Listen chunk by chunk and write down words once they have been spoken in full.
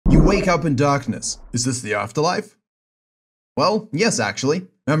You wake up in darkness. Is this the afterlife? Well, yes actually.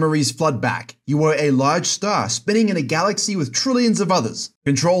 Memories flood back. You were a large star spinning in a galaxy with trillions of others,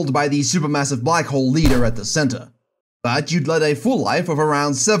 controlled by the supermassive black hole leader at the center. But you'd led a full life of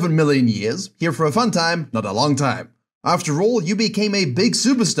around 7 million years, here for a fun time, not a long time. After all, you became a big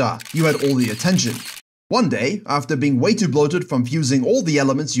superstar. You had all the attention. One day, after being way too bloated from fusing all the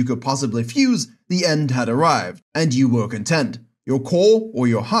elements you could possibly fuse, the end had arrived, and you were content. Your core, or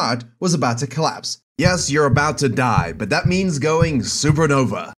your heart, was about to collapse. Yes, you're about to die, but that means going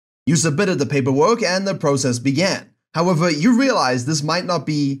supernova. You submitted the paperwork and the process began. However, you realized this might not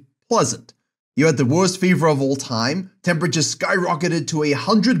be pleasant. You had the worst fever of all time, temperatures skyrocketed to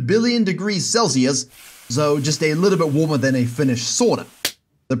 100 billion degrees Celsius, so just a little bit warmer than a Finnish sauna.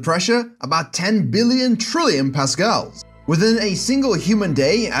 The pressure, about 10 billion trillion pascals. Within a single human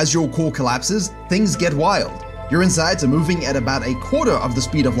day, as your core collapses, things get wild. Your insides are moving at about a quarter of the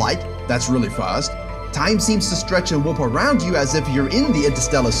speed of light. That's really fast. Time seems to stretch and warp around you as if you're in the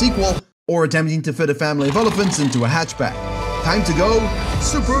Interstellar sequel or attempting to fit a family of elephants into a hatchback. Time to go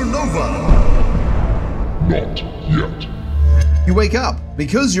supernova! Not yet. You wake up.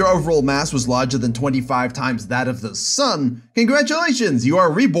 Because your overall mass was larger than 25 times that of the sun, congratulations, you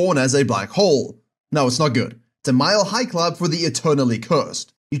are reborn as a black hole. No, it's not good. It's a mile-high club for the eternally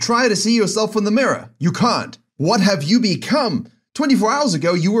cursed. You try to see yourself in the mirror. You can't. What have you become? 24 hours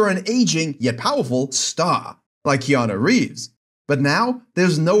ago, you were an aging, yet powerful, star, like Keanu Reeves. But now,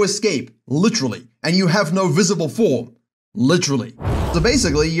 there's no escape, literally, and you have no visible form, literally. So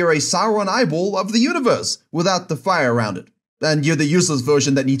basically, you're a Sauron eyeball of the universe, without the fire around it. And you're the useless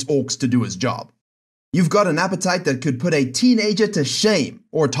version that needs orcs to do his job. You've got an appetite that could put a teenager to shame,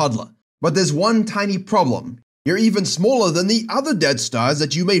 or a toddler. But there's one tiny problem. You're even smaller than the other dead stars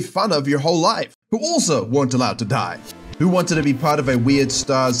that you made fun of your whole life, who also weren't allowed to die. Who wanted to be part of a weird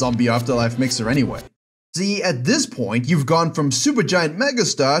star zombie afterlife mixer anyway? See, at this point, you've gone from supergiant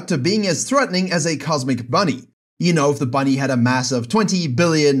megastar to being as threatening as a cosmic bunny. You know, if the bunny had a mass of 20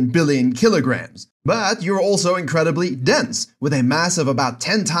 billion kilograms. But you're also incredibly dense, with a mass of about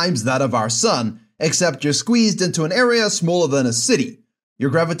 10 times that of our sun, except you're squeezed into an area smaller than a city. Your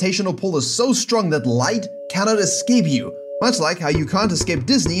gravitational pull is so strong that light cannot escape you, much like how you can't escape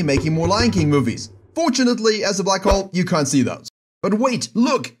Disney making more Lion King movies. Fortunately, as a black hole, you can't see those. But wait,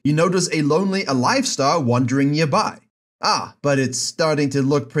 look! You notice a lonely alive star wandering nearby. Ah, but it's starting to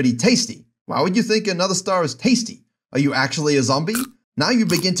look pretty tasty. Why would you think another star is tasty? Are you actually a zombie? Now you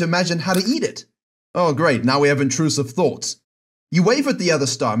begin to imagine how to eat it. Oh great, now we have intrusive thoughts. You wave at the other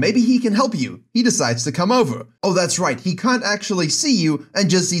star, maybe he can help you. He decides to come over. Oh that's right, he can't actually see you and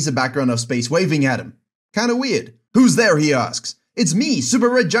just sees a background of space waving at him. Kinda weird. Who's there, he asks. It's me, Super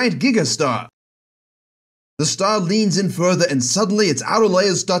Red Giant Gigastar. The star leans in further and suddenly its outer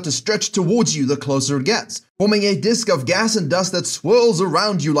layers start to stretch towards you the closer it gets, forming a disk of gas and dust that swirls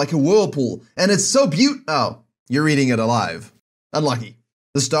around you like a whirlpool, and it's so Oh, you're eating it alive. Unlucky.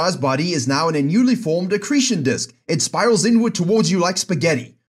 The star's body is now in a newly formed accretion disk. It spirals inward towards you like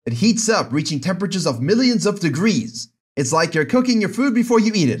spaghetti. It heats up, reaching temperatures of millions of degrees. It's like you're cooking your food before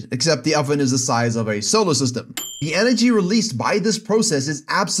you eat it, except the oven is the size of a solar system. The energy released by this process is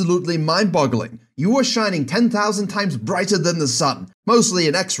absolutely mind-boggling. You are shining 10,000 times brighter than the sun, mostly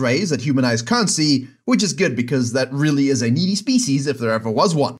in X-rays that human eyes can't see, which is good because that really is a needy species if there ever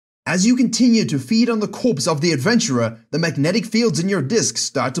was one. As you continue to feed on the corpse of the adventurer, the magnetic fields in your disk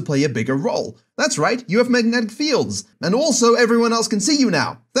start to play a bigger role. That's right, you have magnetic fields. And also everyone else can see you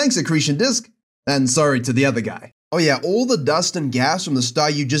now. Thanks, accretion disk. And sorry to the other guy. Oh yeah, all the dust and gas from the star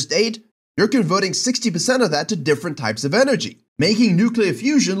you just ate, you're converting 60% of that to different types of energy, making nuclear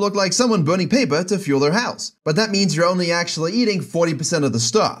fusion look like someone burning paper to fuel their house. But that means you're only actually eating 40% of the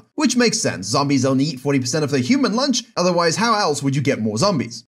star, which makes sense. Zombies only eat 40% of their human lunch, otherwise how else would you get more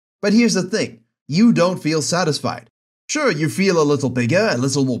zombies? But here's the thing, you don't feel satisfied. Sure, you feel a little bigger, a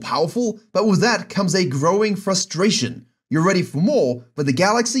little more powerful, but with that comes a growing frustration. You're ready for more, but the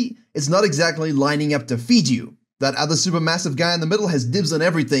galaxy is not exactly lining up to feed you. That other supermassive guy in the middle has dibs on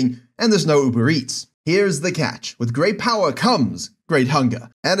everything, and there's no Uber Eats. Here's the catch. With great power comes great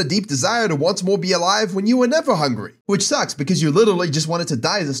hunger, and a deep desire to once more be alive when you were never hungry. Which sucks because you literally just wanted to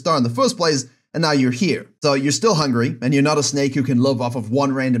die as a star in the first place, and now you're here. So you're still hungry, and you're not a snake who can live off of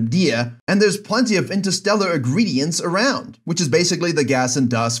one random deer, and there's plenty of interstellar ingredients around, which is basically the gas and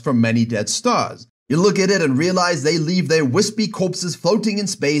dust from many dead stars. You look at it and realize they leave their wispy corpses floating in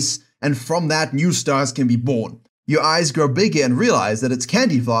space, and from that new stars can be born. Your eyes grow bigger and realize that it's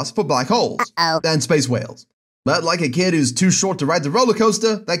candy floss for black holes and space whales. But like a kid who's too short to ride the roller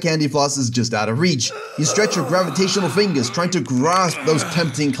coaster, that candy floss is just out of reach. You stretch your gravitational fingers trying to grasp those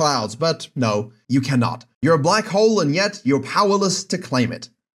tempting clouds, but no, you cannot. You're a black hole and yet you're powerless to claim it.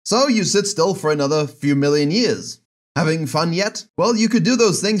 So you sit still for another few million years. Having fun yet? Well, you could do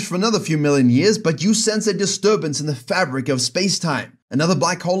those things for another few million years, but you sense a disturbance in the fabric of space-time. Another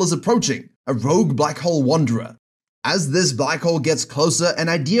black hole is approaching, a rogue black hole wanderer. As this black hole gets closer, an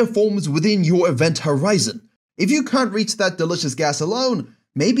idea forms within your event horizon. If you can't reach that delicious gas alone,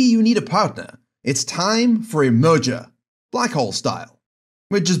 maybe you need a partner. It's time for a merger, black hole style.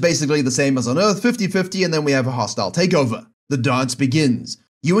 Which is basically the same as on Earth, 50-50, and then we have a hostile takeover. The dance begins.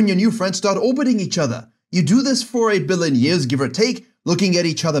 You and your new friend start orbiting each other. You do this for 1 billion years, give or take, looking at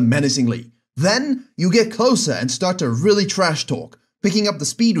each other menacingly. Then, you get closer and start to really trash talk, picking up the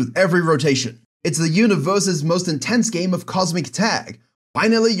speed with every rotation. It's the universe's most intense game of cosmic tag.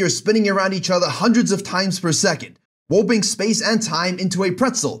 Finally, you're spinning around each other hundreds of times per second, warping space and time into a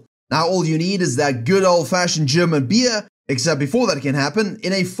pretzel. Now all you need is that good old-fashioned German beer, except before that can happen,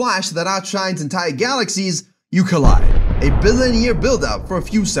 in a flash that outshines entire galaxies, you collide. A billion-year build-up for a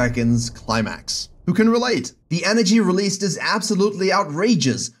few seconds, climax. Who can relate? The energy released is absolutely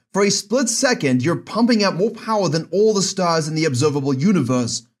outrageous. For a split second, you're pumping out more power than all the stars in the observable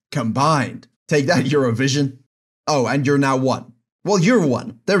universe combined. Take that, Eurovision. Oh, and you're now one. Well, you're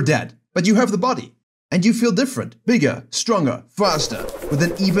one. They're dead. But you have the body. And you feel different, bigger, stronger, faster, with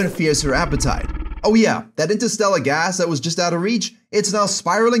an even fiercer appetite. Oh yeah, that interstellar gas that was just out of reach, it's now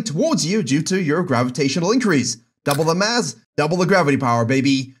spiraling towards you due to your gravitational increase. Double the mass, double the gravity power,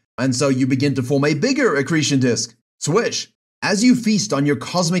 baby. And so you begin to form a bigger accretion disk. Swish. As you feast on your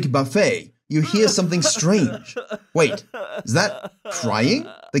cosmic buffet, you hear something strange. Wait, is that crying?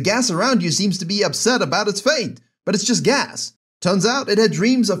 The gas around you seems to be upset about its fate, but it's just gas. Turns out it had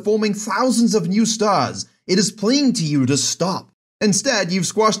dreams of forming thousands of new stars. It is pleading to you to stop. Instead, you've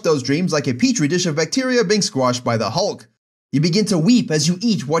squashed those dreams like a petri dish of bacteria being squashed by the Hulk. You begin to weep as you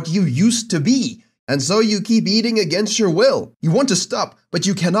eat what you used to be. And so you keep eating against your will. You want to stop, but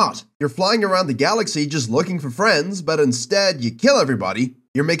you cannot. You're flying around the galaxy just looking for friends, but instead you kill everybody.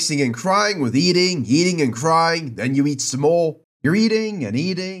 You're mixing and crying with eating, eating and crying, then you eat some more. You're eating and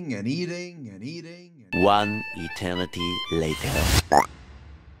eating and eating and eating. One eternity later.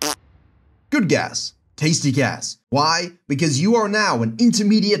 Good gas. Tasty gas. Why? Because you are now an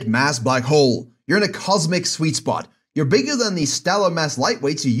intermediate mass black hole. You're in a cosmic sweet spot. You're bigger than the stellar mass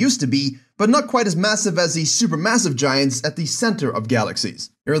lightweights you used to be, but not quite as massive as the supermassive giants at the center of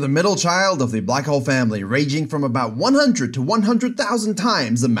galaxies. You're the middle child of the black hole family, ranging from about 100 to 100,000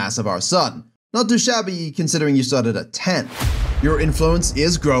 times the mass of our sun. Not too shabby considering you started at 10. Your influence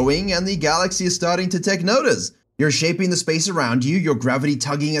is growing and the galaxy is starting to take notice. You're shaping the space around you, your gravity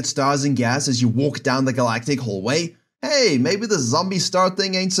tugging at stars and gas as you walk down the galactic hallway. Hey, maybe the zombie star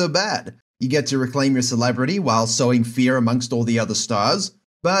thing ain't so bad. You get to reclaim your celebrity while sowing fear amongst all the other stars.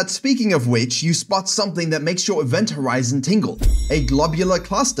 But speaking of which, you spot something that makes your event horizon tingle. A globular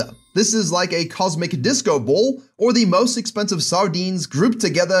cluster. This is like a cosmic disco ball or the most expensive sardines grouped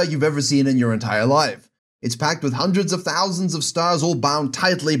together you've ever seen in your entire life. It's packed with hundreds of thousands of stars all bound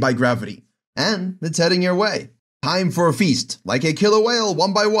tightly by gravity. And it's heading your way. Time for a feast. Like a killer whale,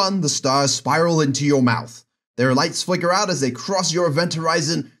 one by one, the stars spiral into your mouth. Their lights flicker out as they cross your event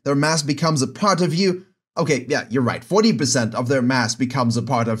horizon, their mass becomes a part of you. Okay, yeah, you're right, 40% of their mass becomes a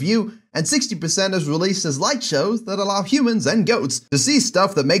part of you, and 60% is released as light shows that allow humans and goats to see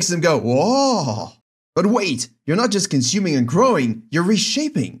stuff that makes them go, whoa! But wait, you're not just consuming and growing, you're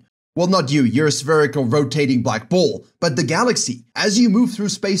reshaping. Well, not you, you're a spherical rotating black ball, but the galaxy. As you move through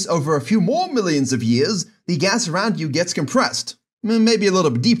space over a few more millions of years, the gas around you gets compressed, maybe a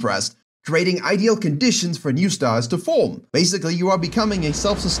little bit depressed, creating ideal conditions for new stars to form. Basically, you are becoming a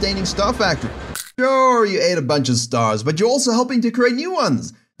self-sustaining star factory. Sure, you ate a bunch of stars, but you're also helping to create new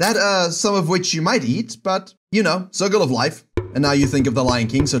ones. Some of which you might eat, but, you know, circle of life. And now you think of The Lion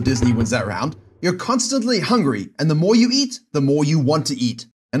King, so Disney wins that round. You're constantly hungry, and the more you eat, the more you want to eat.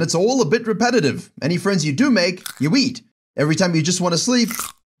 And it's all a bit repetitive. Any friends you do make, you eat. Every time you just want to sleep,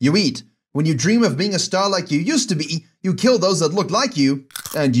 you eat. When you dream of being a star like you used to be, you kill those that look like you,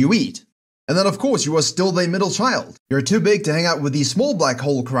 and you eat. And then of course you are still the middle child. You're too big to hang out with the small black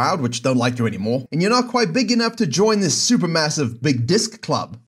hole crowd, which don't like you anymore, and you're not quite big enough to join this supermassive big disk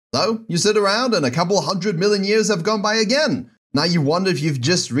club. So you sit around and a couple 100 million years have gone by again. Now you wonder if you've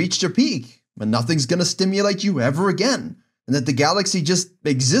just reached your peak, and nothing's gonna stimulate you ever again, and that the galaxy just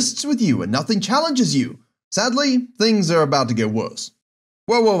exists with you and nothing challenges you. Sadly, things are about to get worse.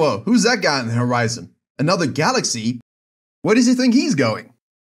 Whoa, whoa, whoa, who's that guy on the horizon? Another galaxy? Where does he think he's going?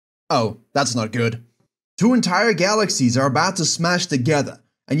 Oh, that's not good. Two entire galaxies are about to smash together,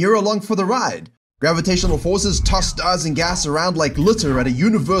 and you're along for the ride. Gravitational forces toss stars and gas around like litter at a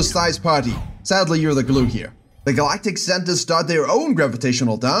universe-sized party. Sadly, you're the glue here. The galactic centers start their own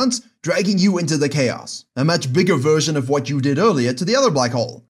gravitational dance, dragging you into the chaos. A much bigger version of what you did earlier to the other black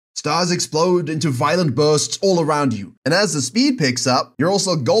hole. Stars explode into violent bursts all around you, and as the speed picks up, you're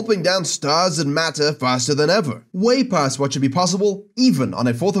also gulping down stars and matter faster than ever. Way past what should be possible, even on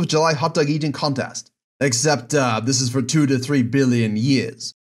a 4th of July hot dog eating contest. Except, this is for 2 to 3 billion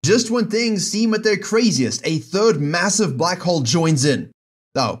years. Just when things seem at their craziest, a third massive black hole joins in.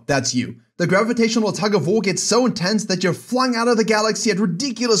 Oh, that's you. The gravitational tug-of-war gets so intense that you're flung out of the galaxy at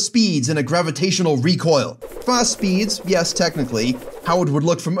ridiculous speeds in a gravitational recoil. Fast speeds, yes, technically. How it would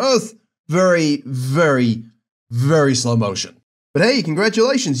look from Earth, very, very, very slow motion. But hey,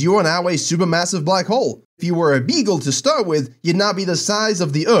 congratulations, you are now a supermassive black hole. If you were a beagle to start with, you'd now be the size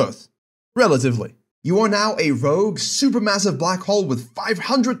of the Earth. Relatively. You are now a rogue, supermassive black hole with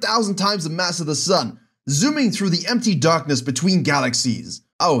 500,000 times the mass of the sun, zooming through the empty darkness between galaxies.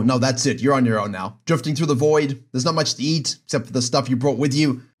 Oh, no, that's it. You're on your own now. Drifting through the void. There's not much to eat, except for the stuff you brought with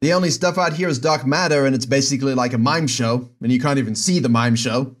you. The only stuff out here is dark matter, and it's basically like a mime show, and you can't even see the mime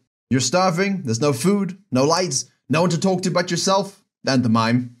show. You're starving, there's no food, no lights, no one to talk to but yourself, and the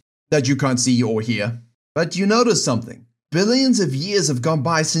mime, that you can't see or hear. But you notice something. Billions of years have gone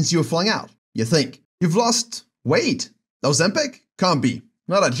by since you were flung out. You think. You've lost weight. Ozempic? Can't be.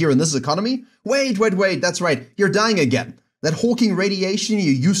 Not out here in this economy. Wait, that's right. You're dying again. That Hawking radiation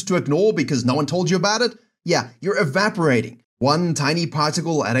you used to ignore because no one told you about it? Yeah, you're evaporating. One tiny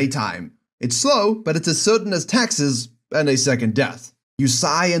particle at a time. It's slow, but it's as certain as taxes and a second death. You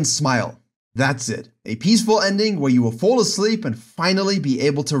sigh and smile. That's it. A peaceful ending where you will fall asleep and finally be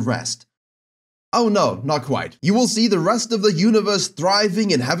able to rest. Oh no, not quite. You will see the rest of the universe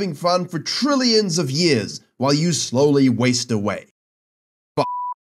thriving and having fun for trillions of years while you slowly waste away.